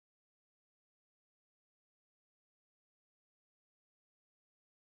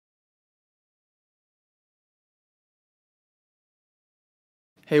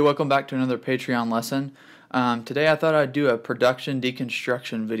Hey, welcome back to another Patreon lesson. Today I thought I'd do a production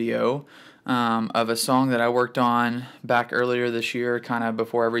deconstruction video of a song that I worked on back earlier this year, kind of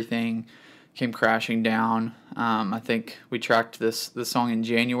before everything came crashing down. I think we tracked this song in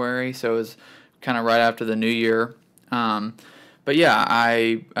January, so it was kind of right after the new year. But yeah,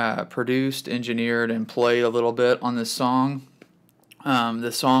 I produced, engineered, and played a little bit on this song.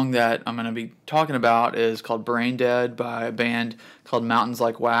 The song that I'm going to be talking about is called Braindead by a band called Mountains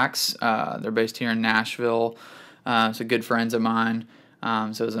Like Wax. They're based here in Nashville. So good friends of mine.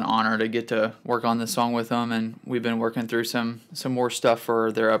 So it was an honor to get to work on this song with them, and we've been working through some more stuff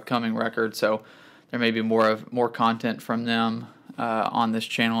for their upcoming record. So there may be more content from them on this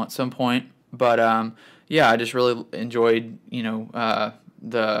channel at some point. But yeah, I just really enjoyed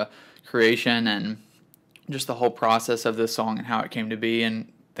the creation and just the whole process of this song and how it came to be, and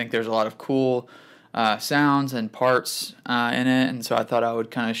I think there's a lot of cool sounds and parts in it, and so I thought I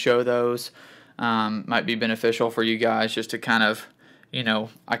would kind of show those. Might be beneficial for you guys just to kind of,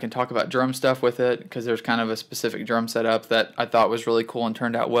 I can talk about drum stuff with it because there's kind of a specific drum setup that I thought was really cool and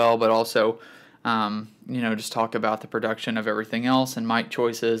turned out well, but also just talk about the production of everything else and mic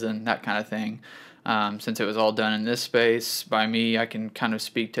choices and that kind of thing. Since it was all done in this space by me, I can kind of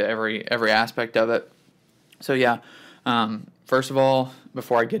speak to every aspect of it. So yeah, first of all,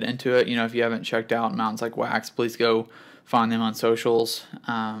 before I get into it, if you haven't checked out Mountains Like Wax, please go find them on socials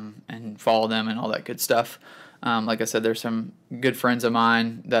and follow them and all that good stuff. Like I said, there's some good friends of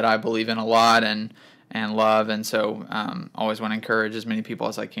mine that I believe in a lot and love, and so always want to encourage as many people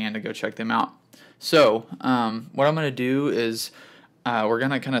as I can to go check them out. So what I'm going to do is we're going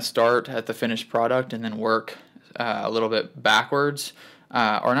to kind of start at the finished product and then work a little bit backwards.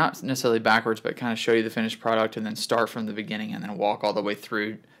 Or not necessarily backwards, but kind of show you the finished product and then start from the beginning and then walk all the way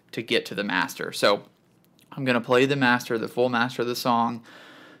through to get to the master. So I'm going to play the master, the full master of the song.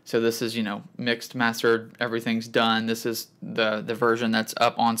 So this is, mixed, mastered, everything's done. This is the version that's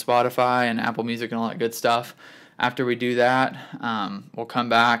up on Spotify and Apple Music and all that good stuff. After we do that, we'll come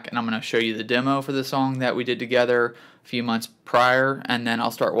back and I'm going to show you the demo for the song that we did together a few months prior, and then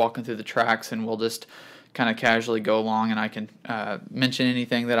I'll start walking through the tracks and we'll just kind of casually go along, and I can mention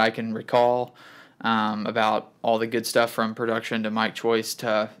anything that I can recall about all the good stuff from production to mic choice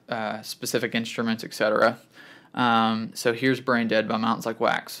to specific instruments, etc. So here's Braindead by Mountains Like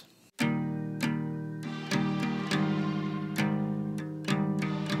Wax.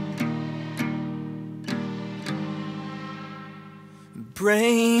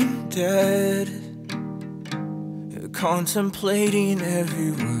 Brain dead, contemplating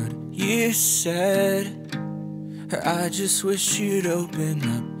every word you said. I just wish you'd open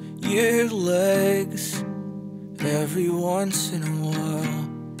up your legs every once in a while.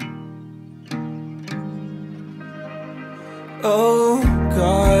 Oh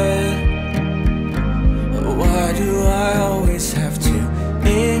God, why do I always have to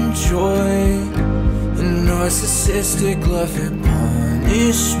enjoy a narcissistic love and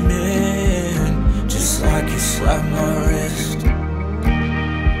punishment, just like you slap my wrist?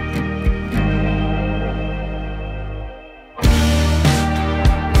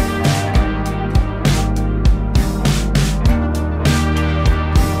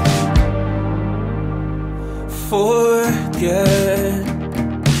 Forget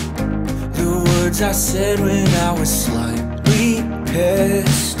the words I said when I was slightly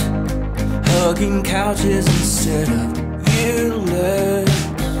pissed, hugging couches instead of your lips.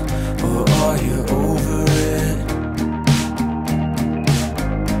 Or are you over it?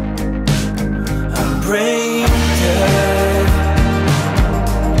 I'm brain dead,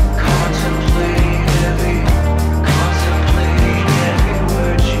 contemplating every word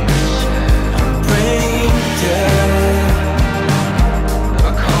you said. I'm brain dead, a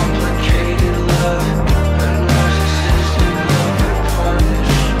complicated love, a narcissistic love and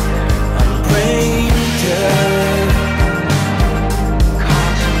punishment. I'm brain dead,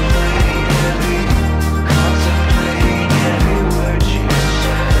 contemplating every word you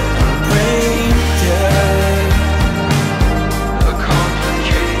said. I'm brain dead, a complicated love, a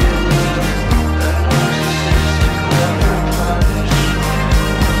narcissistic love and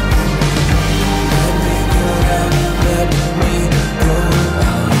punishment. Let me go now, let me go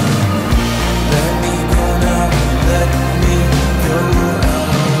out. Let me go now, let me go out.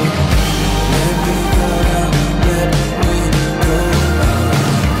 Let me go now, let me go out.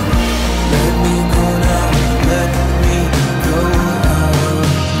 Let me go now, let me go out.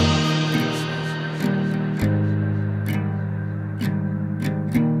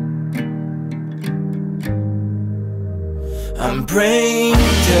 I'm brain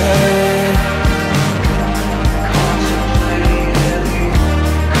dead, contemplating every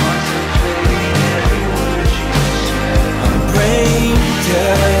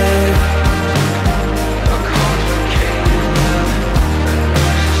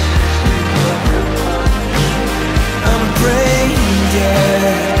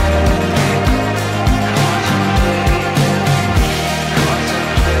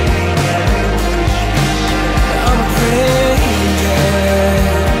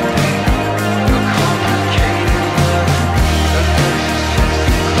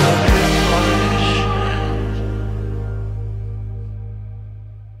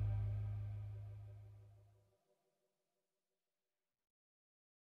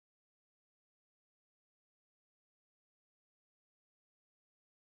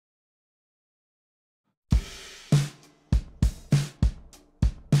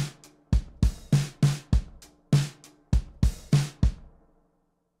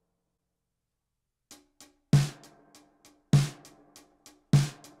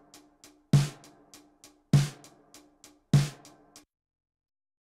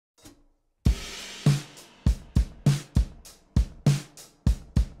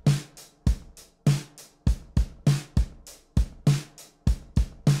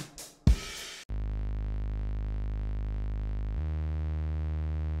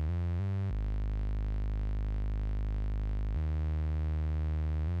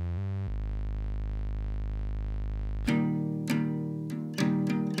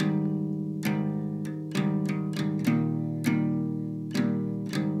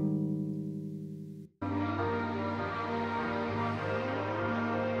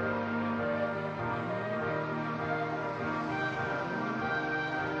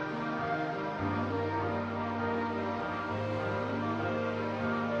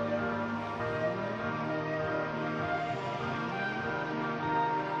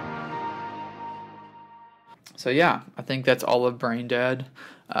So yeah, I think that's all of Braindead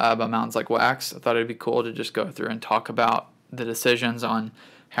by Mountains Like Wax. I thought it'd be cool to just go through and talk about the decisions on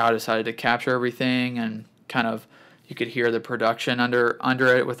how I decided to capture everything, and kind of you could hear the production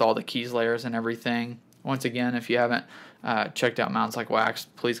under it with all the keys layers and everything. Once again, if you haven't checked out Mountains Like Wax,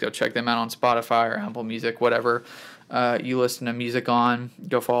 please go check them out on Spotify or Apple Music, whatever you listen to music on.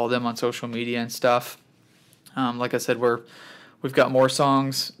 Go follow them on social media and stuff. Like I said, we've got more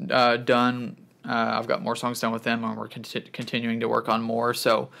songs done. I've got more songs done with them, and we're continuing to work on more.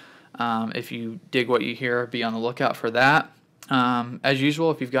 So if you dig what you hear, be on the lookout for that. As usual,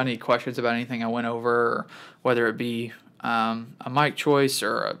 if you've got any questions about anything I went over, or whether it be a mic choice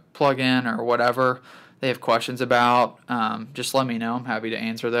or a plug-in or whatever they have questions about, just let me know. I'm happy to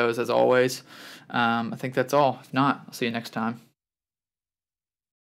answer those as always. I think that's all. If not, I'll see you next time.